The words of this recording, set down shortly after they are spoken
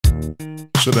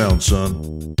Sit down,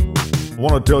 son. I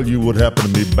want to tell you what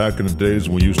happened to me back in the days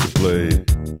when we used to play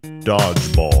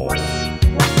dodgeball.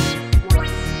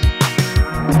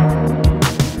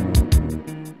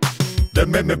 They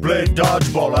made me play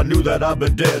dodgeball, I knew that I'd be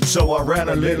dead, so I ran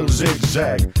a little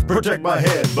zigzag, protect my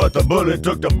head, but the bullet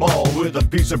took the ball with a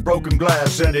piece of broken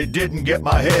glass, and it didn't get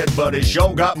my head, but it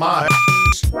sure got my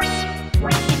ass.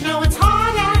 You know it's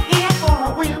hard out here for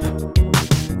a wimp.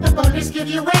 The bullies give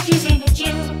you wedgies in the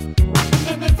gym, and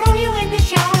then they throw you in the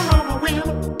shower on a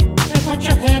wheel. They put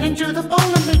your head into the bowl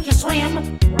and make you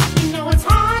swim. You know it's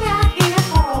hard out here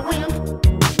for a wimp.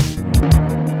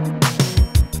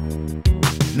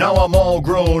 Now I'm all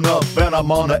grown up and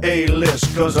I'm on the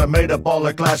A-list, cause I made up all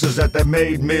the classes that they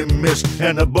made me miss.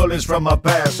 And the bullies from my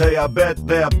past, hey, I bet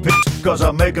they're pissed, cause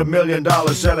I make $1 million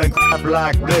selling crap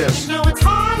like this. You know it's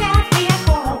hard out